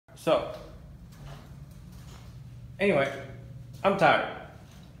So, anyway, I'm tired.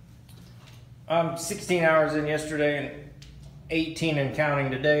 I'm 16 hours in yesterday and 18 and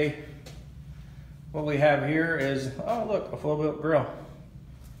counting today. What we have here is, oh look, a full built grill.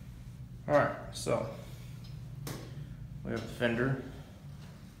 Alright, so we have a fender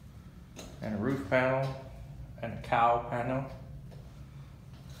and a roof panel and a cowl panel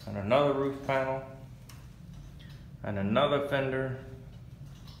and another roof panel and another fender,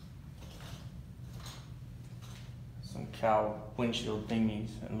 some cowl windshield thingies,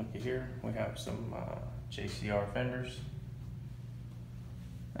 and look at here, we have some JCR fenders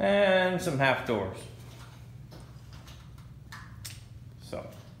and some half doors. So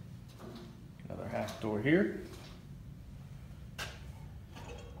another half door here.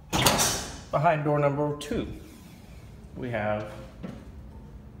 Behind door number 2, we have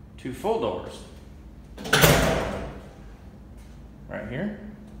 2 full doors. Right here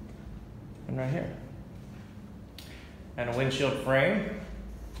and right here. And a windshield frame.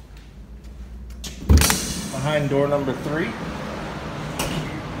 Behind door number 3.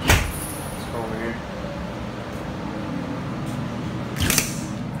 Let's go over here.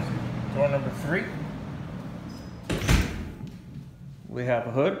 Door number 3. We have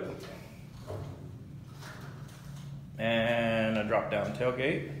a hood. And a drop down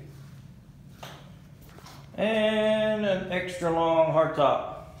tailgate. And an extra long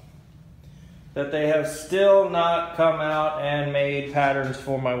hardtop that they have still not come out and made patterns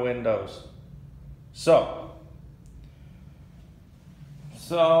for my windows. So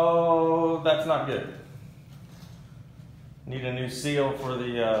that's not good. Need a new seal for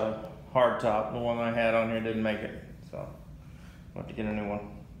the hardtop. The one I had on here didn't make it, so I'll have to get a new one.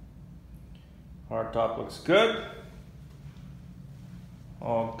 Hardtop looks good.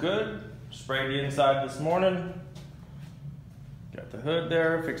 All good. Sprayed the inside this morning. Got the hood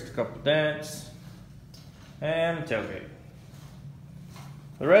there, fixed a couple dents, and the tailgate.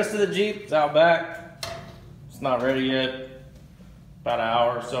 The rest of the Jeep's out back. It's not ready yet. About an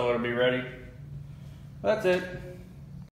hour or so it'll be ready. That's it.